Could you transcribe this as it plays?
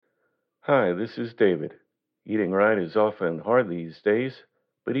Hi, this is David. Eating right is often hard these days,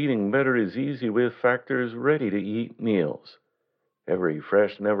 but eating better is easy with Factor's ready to eat meals. Every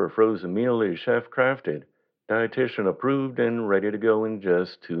fresh, never frozen meal is chef crafted, dietitian approved, and ready to go in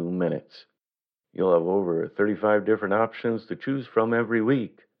just 2 minutes. You'll have over 35 different options to choose from every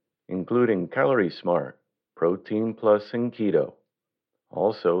week, including Calorie Smart, Protein Plus, and Keto.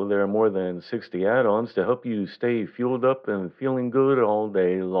 Also, there are more than 60 add ons to help you stay fueled up and feeling good all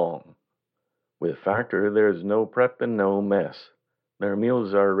day long. With Factor, there's no prep and no mess. Their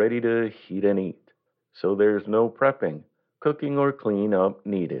meals are ready to heat and eat, so there's no prepping, cooking, or clean up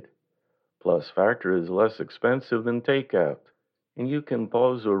needed. Plus, Factor is less expensive than takeout, and you can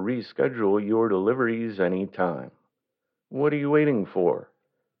pause or reschedule your deliveries anytime. What are you waiting for?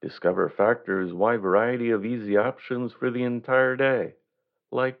 Discover Factor's wide variety of easy options for the entire day,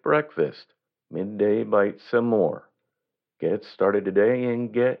 like breakfast, midday bites, and more. Get started today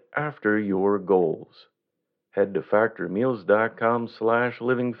and get after your goals. Head to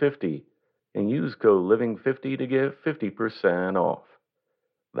factormeals.com/living50 and use code living50 to get 50% off.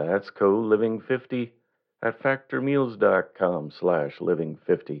 That's code living50 at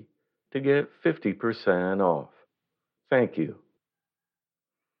factormeals.com/living50 to get 50% off. Thank you.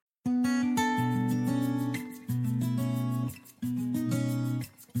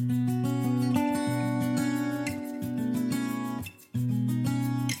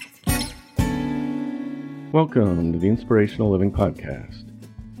 Welcome to the Inspirational Living Podcast.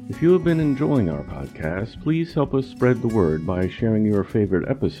 If you have been enjoying our podcast, please help us spread the word by sharing your favorite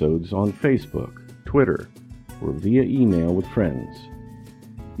episodes on Facebook, Twitter, or via email with friends.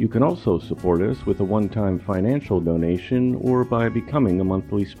 You can also support us with a one-time financial donation or by becoming a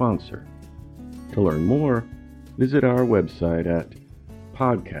monthly sponsor. To learn more, visit our website at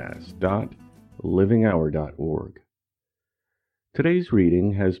podcast.livinghour.org. Today's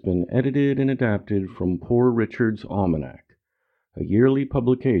reading has been edited and adapted from Poor Richard's Almanac, a yearly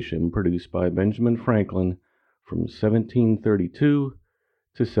publication produced by Benjamin Franklin from 1732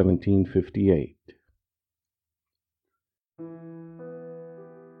 to 1758.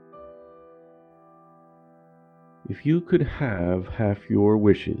 If you could have half your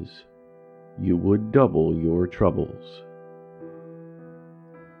wishes, you would double your troubles.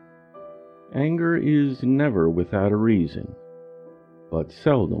 Anger is never without a reason, but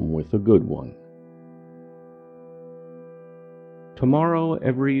seldom with a good one. Tomorrow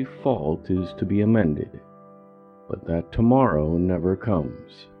every fault is to be amended, but that tomorrow never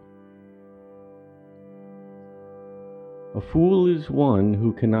comes. A fool is one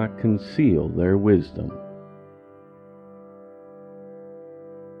who cannot conceal their wisdom.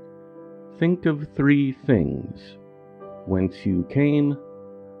 Think of 3 things: whence you came,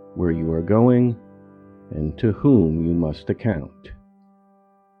 where you are going, and to whom you must account.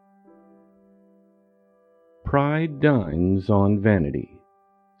 Pride dines on vanity,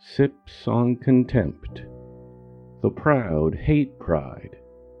 sips on contempt. The proud hate pride,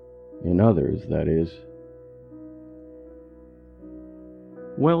 in others, that is.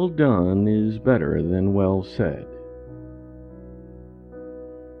 Well done is better than well said.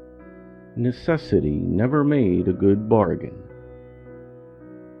 Necessity never made a good bargain.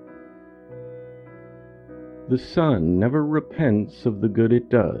 The sun never repents of the good it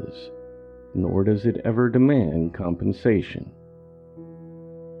does, nor does it ever demand compensation.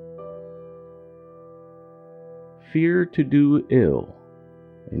 Fear to do ill,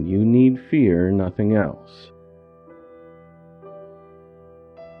 and you need fear nothing else.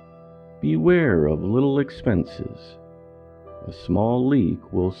 Beware of little expenses. A small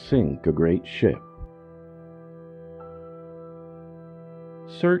leak will sink a great ship.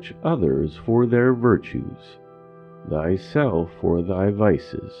 Search others for their virtues, thyself for thy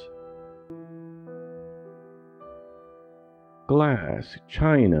vices. Glass,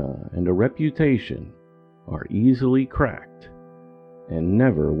 china, and a reputation are easily cracked and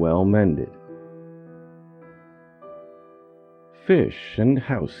never well mended. Fish and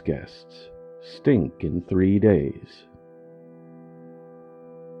house guests stink in 3 days.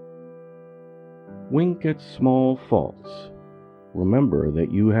 Wink at small faults. Remember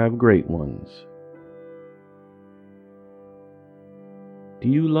that you have great ones. Do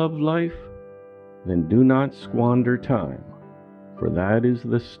you love life? Then do not squander time, for that is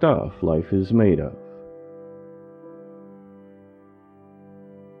the stuff life is made of.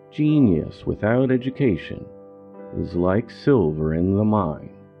 Genius without education is like silver in the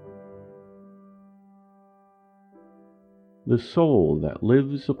mine. The soul that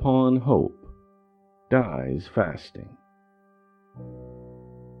lives upon hope dies fasting.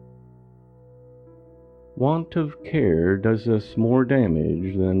 Want of care does us more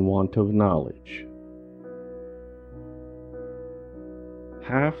damage than want of knowledge.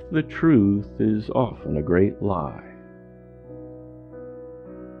 Half the truth is often a great lie.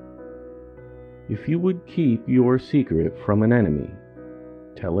 If you would keep your secret from an enemy,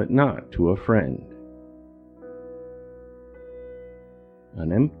 tell it not to a friend.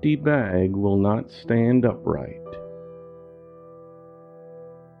 An empty bag will not stand upright.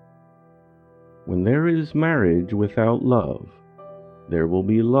 When there is marriage without love, there will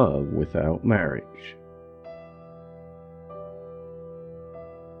be love without marriage.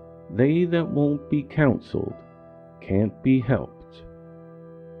 They that won't be counseled can't be helped.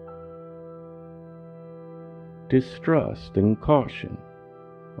 Distrust and caution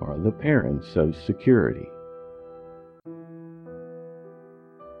are the parents of security.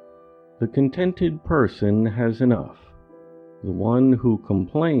 The contented person has enough. The one who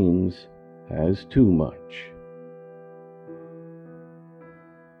complains has too much.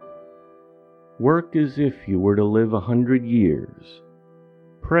 Work as if you were to live 100 years.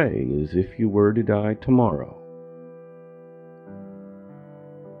 Pray as if you were to die tomorrow.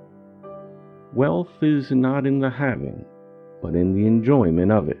 Wealth is not in the having, but in the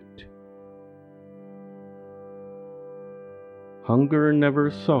enjoyment of it. Hunger never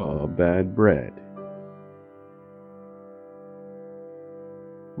saw bad bread.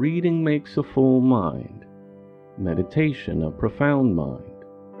 Reading makes a full mind, meditation a profound mind,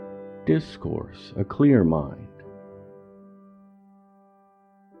 discourse a clear mind.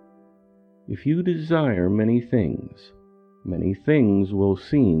 If you desire many things will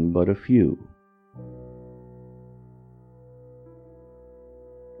seem but a few.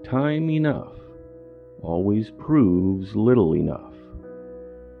 Time enough always proves little enough.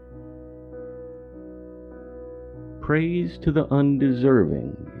 Praise to the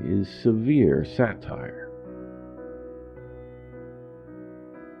undeserving is severe satire.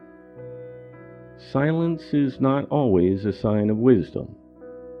 Silence is not always a sign of wisdom,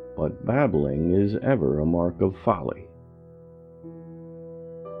 but babbling is ever a mark of folly.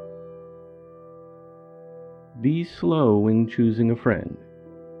 Be slow in choosing a friend,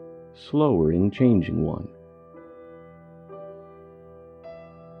 slower in changing one.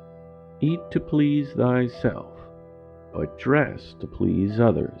 Eat to please thyself, but dress to please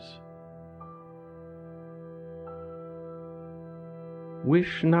others.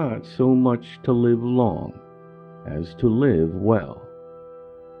 Wish not so much to live long as to live well.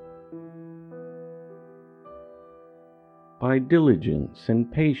 By diligence and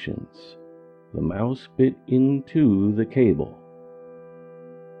patience, the mouse bit into the cable.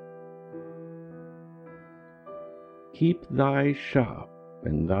 Keep thy shop,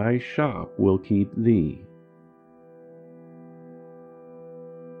 and thy shop will keep thee.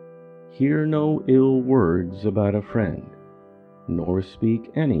 Hear no ill words about a friend, nor speak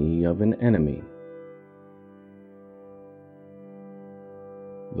any of an enemy.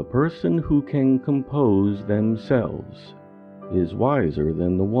 The person who can compose themselves is wiser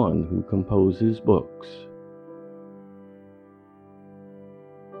than the one who composes books.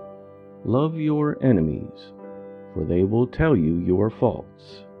 Love your enemies, for they will tell you your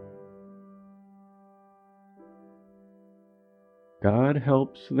faults. God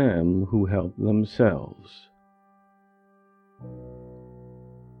helps them who help themselves.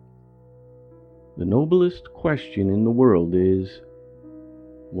 The noblest question in the world is,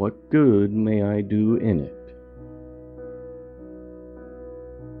 what good may I do in it?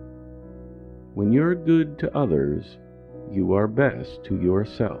 When you're good to others, you are best to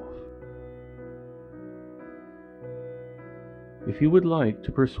yourself. If you would like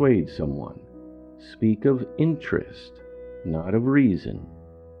to persuade someone, speak of interest, not of reason.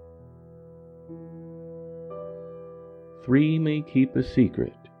 3 may keep a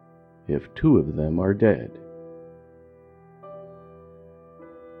secret, if 2 of them are dead.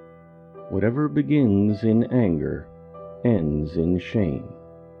 Whatever begins in anger, ends in shame.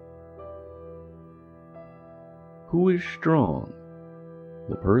 Who is strong?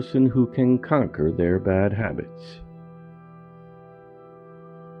 The person who can conquer their bad habits.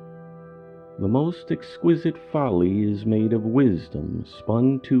 The most exquisite folly is made of wisdom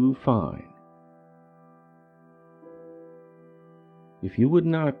spun too fine. If you would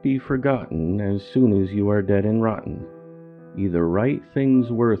not be forgotten as soon as you are dead and rotten, either write things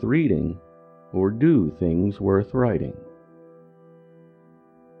worth reading or do things worth writing.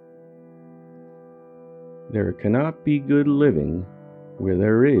 There cannot be good living where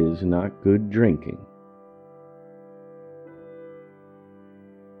there is not good drinking.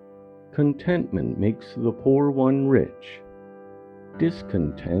 Contentment makes the poor one rich,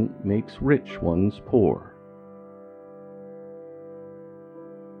 Discontent makes rich ones poor.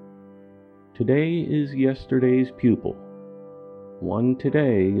 Today is yesterday's pupil. One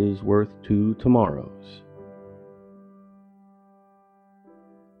today is worth two tomorrows.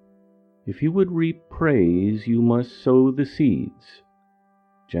 If you would reap praise, you must sow the seeds,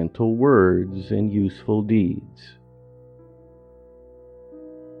 gentle words and useful deeds.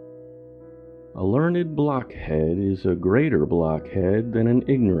 A learned blockhead is a greater blockhead than an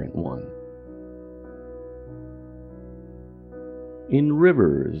ignorant one. In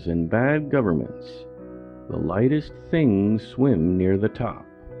rivers and bad governments, the lightest things swim near the top.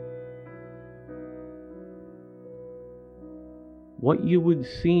 What you would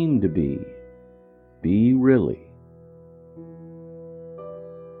seem to be really.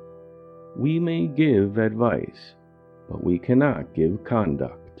 We may give advice, but we cannot give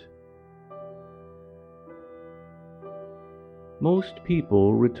conduct. Most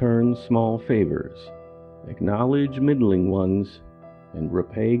people return small favors, acknowledge middling ones, and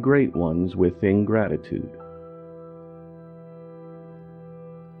repay great ones with ingratitude.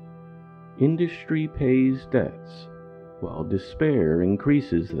 Industry pays debts, while despair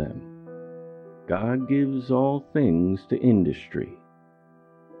increases them. God gives all things to industry.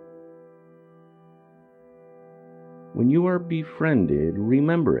 When you are befriended,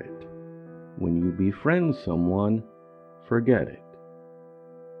 remember it. When you befriend someone, forget it.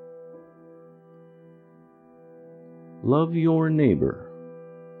 Love your neighbor,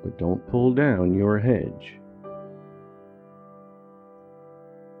 but don't pull down your hedge.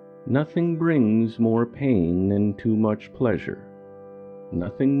 Nothing brings more pain than too much pleasure,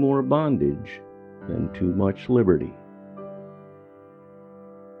 nothing more bondage than too much liberty.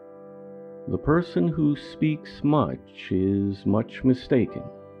 The person who speaks much is much mistaken.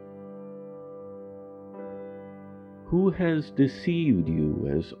 Who has deceived you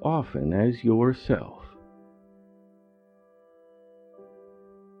as often as yourself?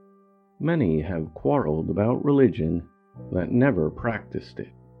 Many have quarreled about religion that never practiced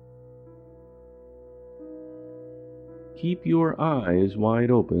it. Keep your eyes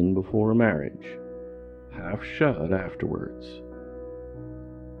wide open before marriage, half shut afterwards.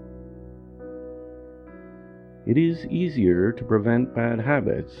 It is easier to prevent bad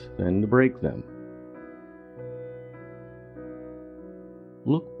habits than to break them.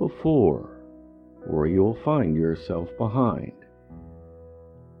 Look before, or you'll find yourself behind.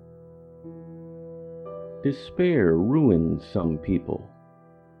 Despair ruins some people,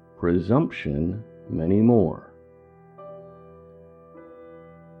 presumption many more.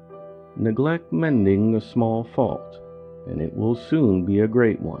 Neglect mending a small fault, and it will soon be a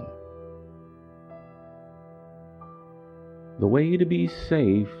great one. The way to be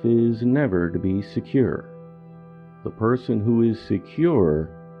safe is never to be secure. The person who is secure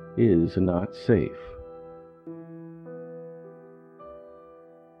is not safe.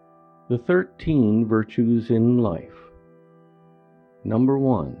 The 13 virtues in life. Number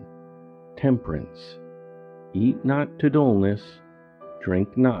 1, temperance. Eat not to dullness,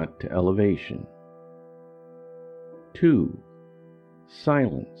 drink not to elevation. 2,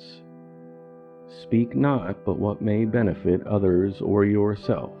 silence. Speak not but what may benefit others or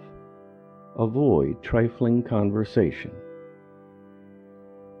yourself. Avoid trifling conversation.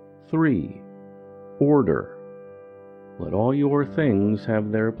 3, order. Let all your things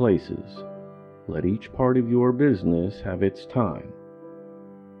have their places. Let each part of your business have its time.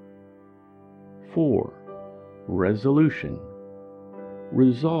 4, resolution.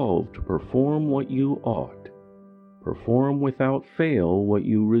 Resolve to perform what you ought. Perform without fail what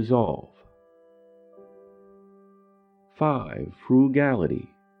you resolve. 5,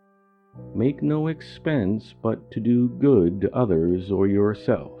 frugality. Make no expense but to do good to others or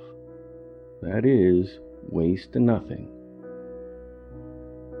yourself. That is, waste nothing.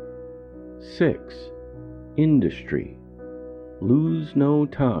 6, industry. Lose no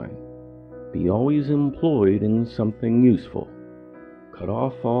time. Be always employed in something useful. Cut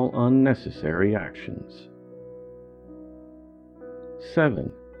off all unnecessary actions.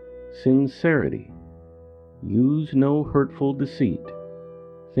 7, sincerity. Use no hurtful deceit.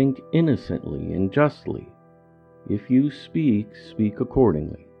 Think innocently and justly. If you speak, speak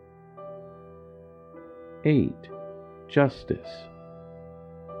accordingly. 8, justice.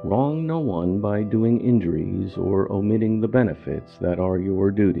 Wrong no one by doing injuries or omitting the benefits that are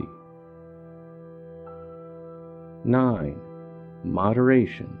your duty. 9,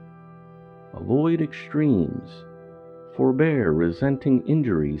 moderation. Avoid extremes. Forbear resenting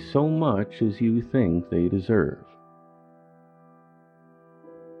injuries so much as you think they deserve.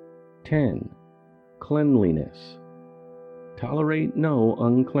 10, cleanliness. Tolerate no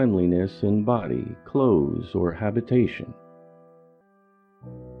uncleanliness in body, clothes, or habitation.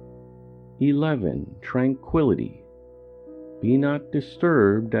 11. Tranquility. Be not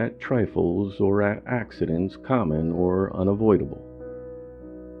disturbed at trifles or at accidents common or unavoidable.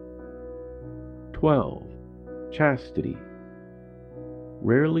 12. Chastity.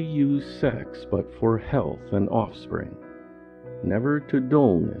 Rarely use sex but for health and offspring, never to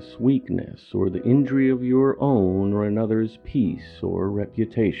dullness, weakness, or the injury of your own or another's peace or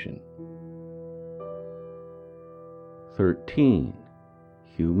reputation. 13.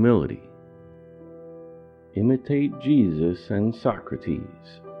 Humility. Imitate Jesus and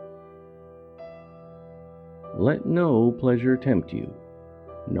Socrates. Let no pleasure tempt you,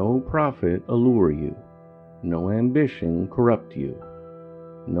 no profit allure you, no ambition corrupt you,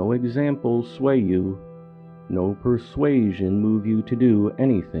 no example sway you, no persuasion move you to do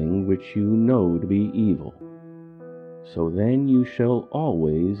anything which you know to be evil. So then you shall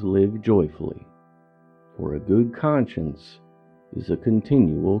always live joyfully, for a good conscience is a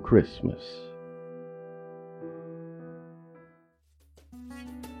continual Christmas.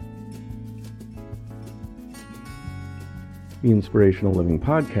 The Inspirational Living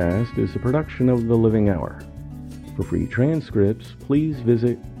Podcast is a production of The Living Hour. For free transcripts, please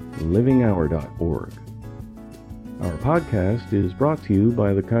visit livinghour.org. Our podcast is brought to you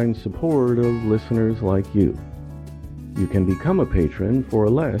by the kind support of listeners like you. You can become a patron for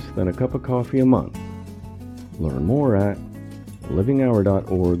less than a cup of coffee a month. Learn more at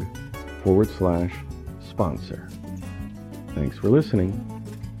livinghour.org/sponsor. Thanks for listening.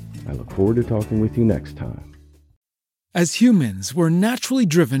 I look forward to talking with you next time. As humans, we're naturally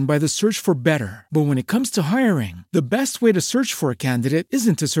driven by the search for better. But when it comes to hiring, the best way to search for a candidate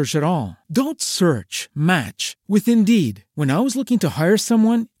isn't to search at all. Don't search, match with Indeed. When I was looking to hire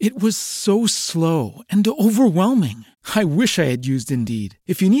someone, it was so slow and overwhelming. I wish I had used Indeed.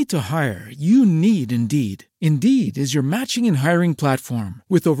 If you need to hire, you need Indeed. Indeed is your matching and hiring platform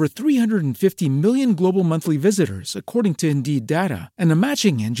with over 350 million global monthly visitors, according to Indeed data, and a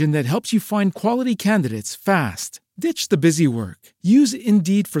matching engine that helps you find quality candidates fast. Ditch the busy work. Use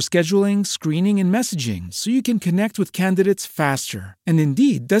Indeed for scheduling, screening, and messaging so you can connect with candidates faster. And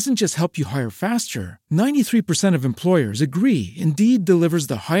Indeed doesn't just help you hire faster. 93% of employers agree Indeed delivers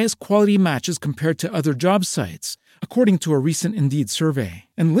the highest quality matches compared to other job sites, according to a recent Indeed survey.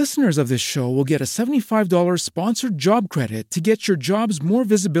 And listeners of this show will get a $75 sponsored job credit to get your jobs more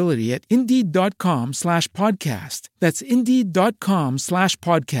visibility at Indeed.com/podcast. That's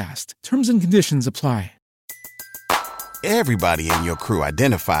Indeed.com/podcast. Terms and conditions apply. Everybody in your crew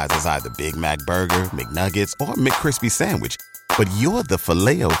identifies as either Big Mac Burger, McNuggets, or McCrispy Sandwich. But you're the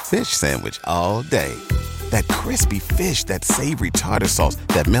Filet-O-Fish Sandwich all day. That crispy fish, that savory tartar sauce,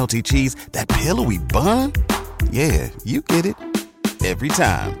 that melty cheese, that pillowy bun. Yeah, you get it. Every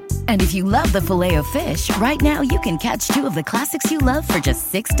time. And if you love the Filet-O-Fish, right now you can catch two of the classics you love for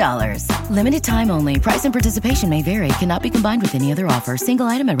just $6. Limited time only. Price and participation may vary. Cannot be combined with any other offer. Single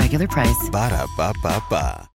item at regular price. Ba-da-ba-ba-ba.